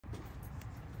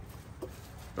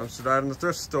Dumpster dive in the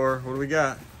thrift store. What do we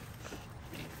got?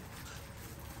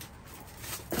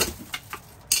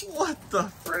 What the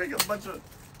frig? A bunch of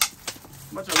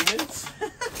mints.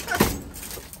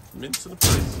 Mints in the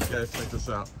place. You guys, check this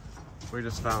out. We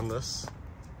just found this.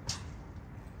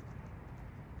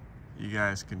 You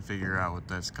guys can figure out what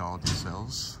that's called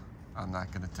yourselves. I'm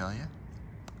not gonna tell you.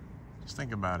 Just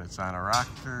think about it. It's on a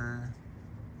rocker.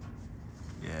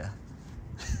 Yeah.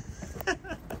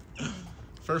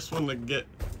 First one to get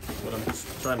what I'm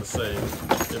trying to say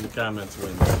in the comments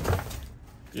wins.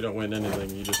 You don't win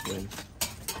anything, you just win.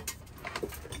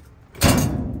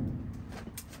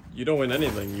 You don't win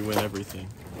anything, you win everything.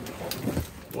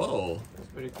 Whoa. That's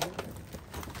pretty cool.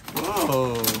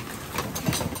 Whoa.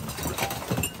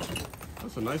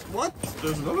 That's a nice, what?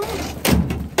 There's another one?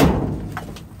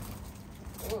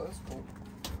 Oh, that's cool.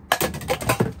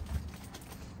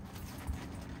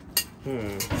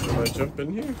 Should I jump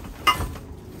in here?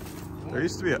 There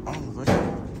used to be a, oh, look. I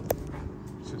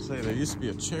should say, there used to be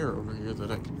a chair over here that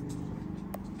I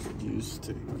could use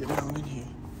to get down in here.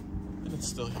 And it's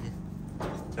still here.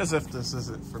 As if this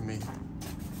isn't for me.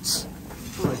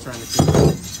 Who am I trying to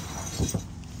keep?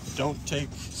 Don't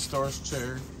take store's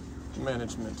chair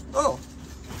management. Oh!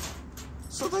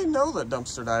 So they know that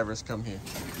dumpster divers come here.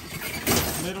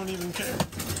 And they don't even care.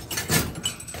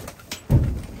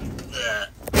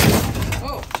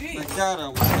 Oh, geez. My God, I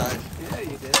almost died. Yeah,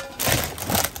 you did.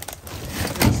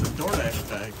 It's a DoorDash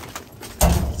bag.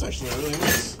 It's actually really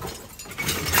nice.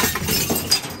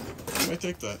 I might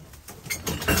take that.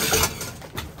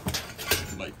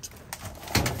 Might.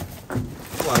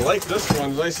 Oh, I like this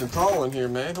one, nice and tall in here,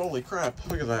 man. Holy crap!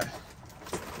 Look at that.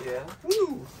 Yeah.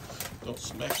 Woo! Don't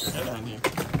smack your head on here.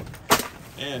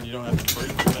 And you don't have to break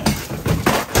your back.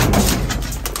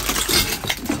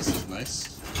 This is nice.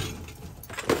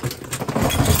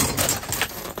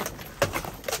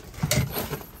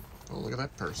 Oh, look at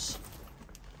that purse.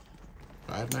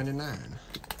 $5.99.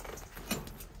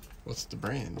 What's the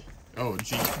brand? Oh,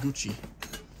 Gucci.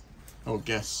 Oh,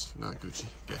 Guess, not Gucci.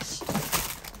 Guess.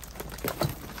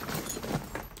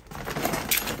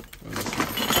 What is this one?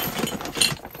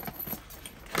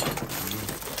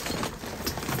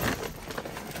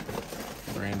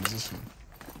 Brand is this one?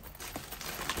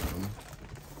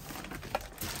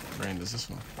 Brand is this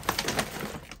one?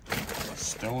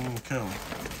 Stone & Co.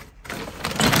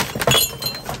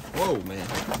 Whoa, man.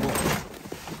 Whoa.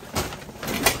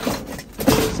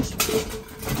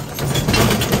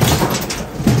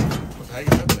 What the heck is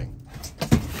that thing?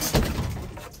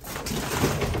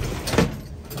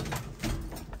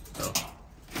 Oh.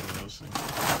 One of those things.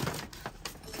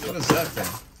 What is that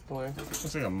thing? Where?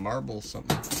 Looks like a marble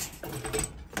something.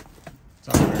 It's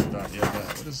on there. Yeah,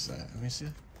 that. What is that? Let me see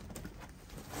it.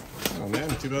 Oh man,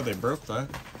 too bad they broke that.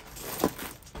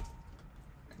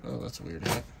 Oh, that's a weird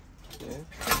hat. Yeah.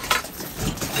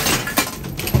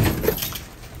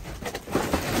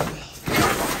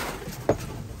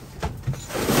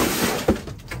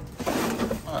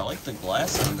 Oh, I like the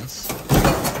glass on this.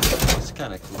 It's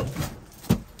kind of cool.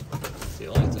 That's the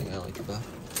only thing I like about it.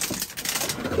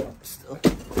 Still.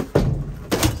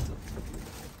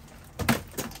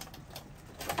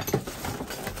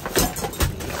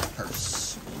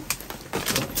 Purse. I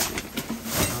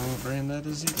don't know what brand that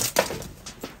is either.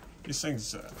 These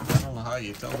things, I don't know how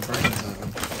you tell the brands on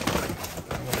them.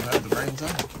 I don't have the brands on.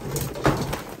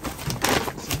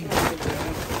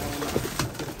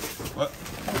 What?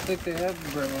 I don't think they have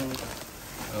brands.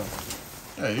 Oh.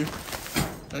 Yeah, you.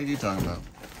 What are you talking about?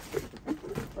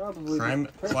 Probably.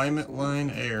 Climate Line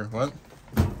Air. What?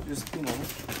 Just, you know,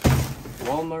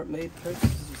 Walmart made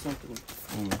purchases or something.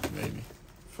 Maybe.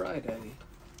 Friday.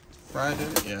 Friday?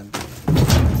 Yeah.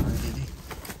 Friday.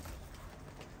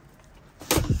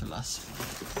 Philosophy.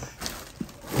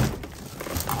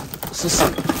 What's this?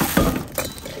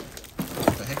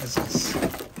 What the heck is this? I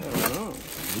don't know.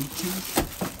 Bluetooth?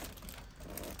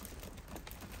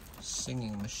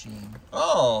 Singing machine.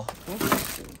 Oh!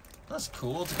 Interesting. That's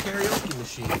cool. It's a karaoke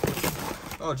machine.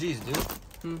 Oh, geez,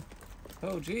 dude.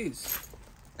 Oh, geez.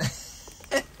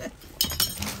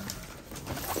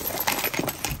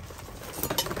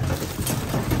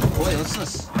 Boy, what's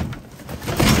this?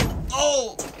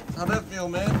 Oh! How'd that feel,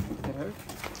 man? It hurt?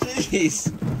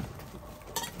 Jeez.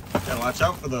 Gotta watch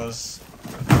out for those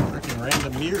freaking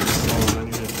random mirrors falling on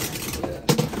your head. Yeah.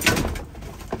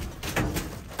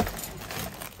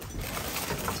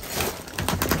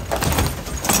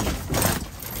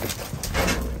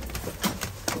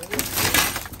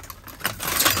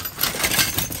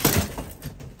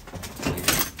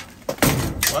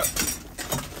 What?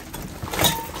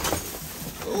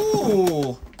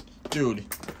 Ooh! Dude,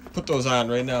 put those on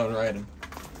right now and ride them.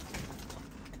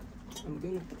 I'm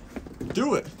gonna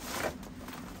do it.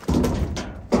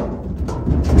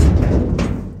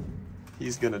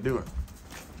 He's gonna do it.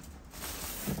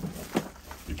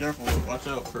 Be careful, watch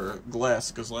out for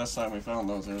glass, because last time we found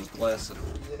those, there was glass in them.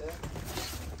 Yeah. I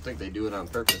think they do it on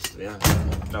purpose, to be honest.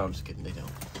 No, I'm just kidding, they don't.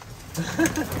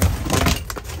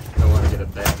 Don't want to get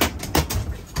it back.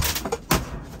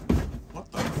 What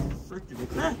the freaking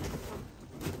crap?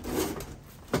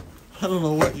 I don't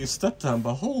know what you stepped on,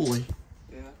 but holy.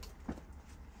 Yeah.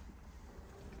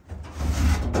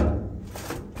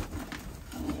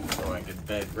 Don't want to get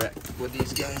bad rep with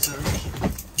these guys already.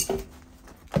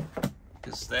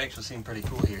 Because they actually seem pretty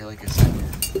cool here. Like I said,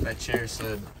 that chair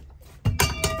said,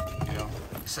 you know,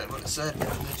 it said what it said, and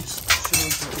it just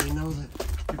shows that we know that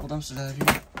people dumpster dive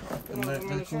here. And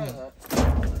they're cool.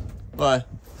 Why?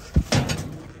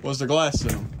 Was there glass in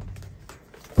them?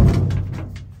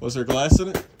 Was there glass in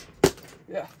it?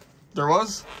 Yeah. There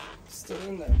was? It's still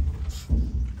in there.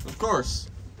 Of course.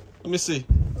 Let me see.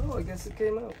 Oh, I guess it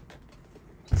came out.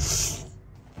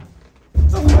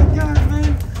 Oh my god,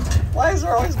 man. Why is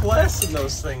there always glass in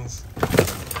those things?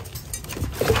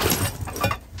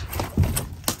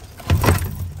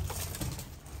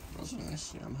 Those are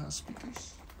nice Yamaha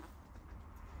speakers.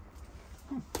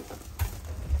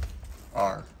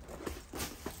 R.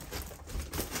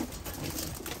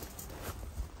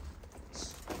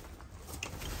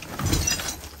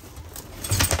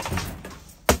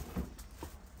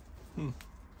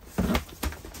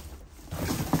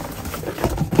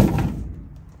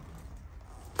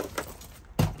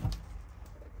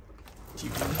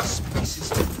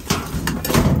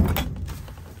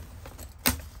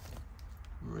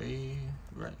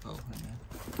 Right. Oh, hang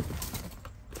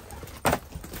on.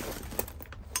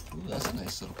 Ooh, that's a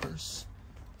nice little purse.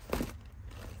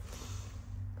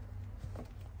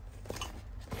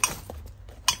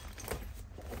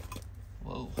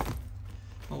 Whoa.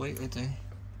 Oh, wait, right there.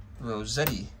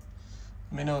 Rossetti.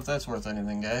 Let me know if that's worth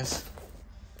anything, guys.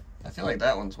 I feel like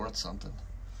that one's worth something.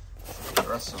 The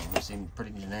rest of them seem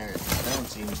pretty generic. That one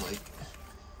seems like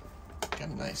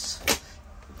kind of nice.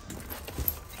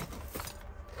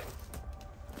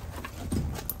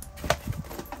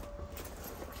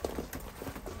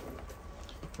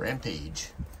 Rampage.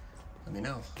 Let me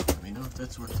know. Let me know if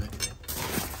that's worth anything.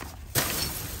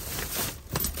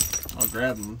 I'll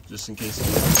grab them just in case.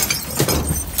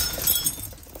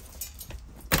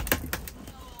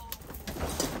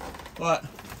 What?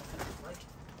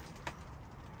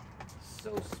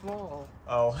 So small.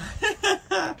 Oh.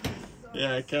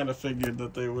 Yeah, I kind of figured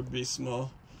that they would be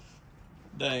small.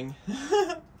 Dang.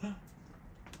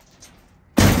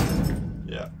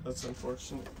 Yeah, that's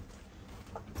unfortunate.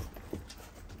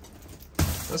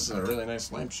 This is a really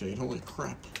nice lampshade. Holy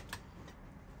crap.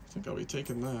 I think I'll be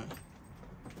taking that.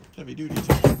 Heavy duty too.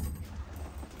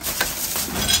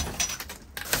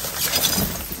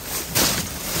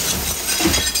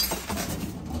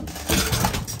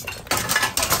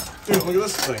 Dude, look at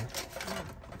this thing.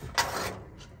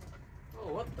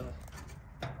 Oh, what the?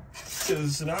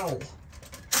 It's an owl.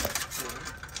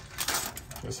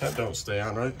 This head don't stay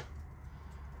on, right?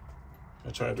 I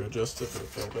tried to adjust it, but it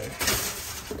fell back.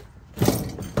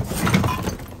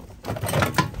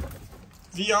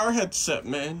 VR headset,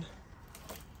 man.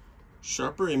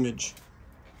 Sharper image.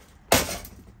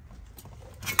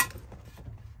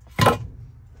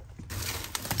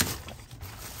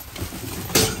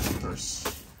 Purse.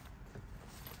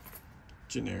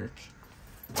 Generic.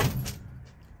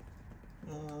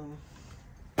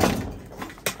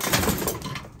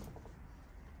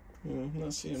 I'm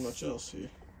not seeing much else here.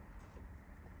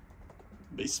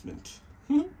 Basement.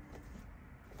 I'm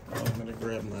gonna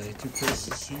grab my two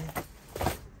purses here.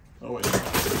 Oh wait,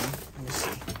 let me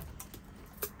see.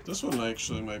 This one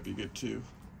actually might be good too.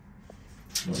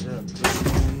 So I'll grab this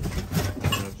one,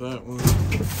 grab that one,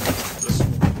 this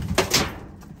one.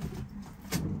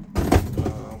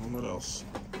 What else?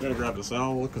 I'm gonna grab this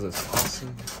owl because it's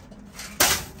awesome.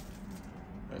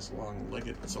 Nice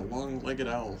long-legged, it's a long-legged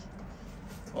owl.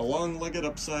 A long-legged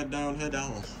upside-down head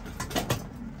owl.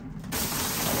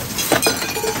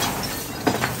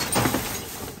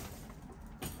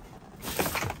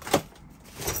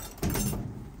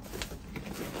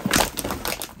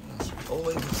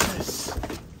 Always this.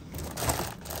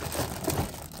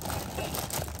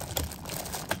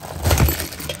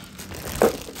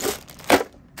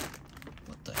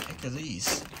 What the heck are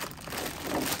these?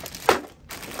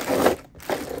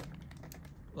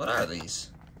 What are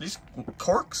these? These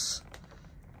corks?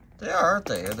 They are, aren't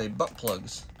they? Are they butt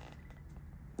plugs?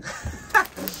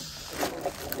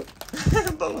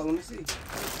 Oh, let me see.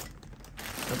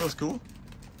 Are those cool?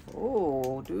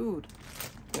 Oh, dude.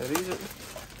 Yeah, these are...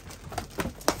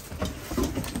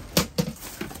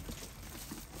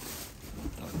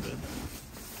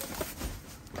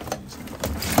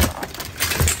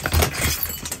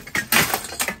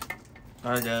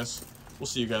 Alright guys, we'll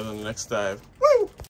see you guys on the next dive. Woo!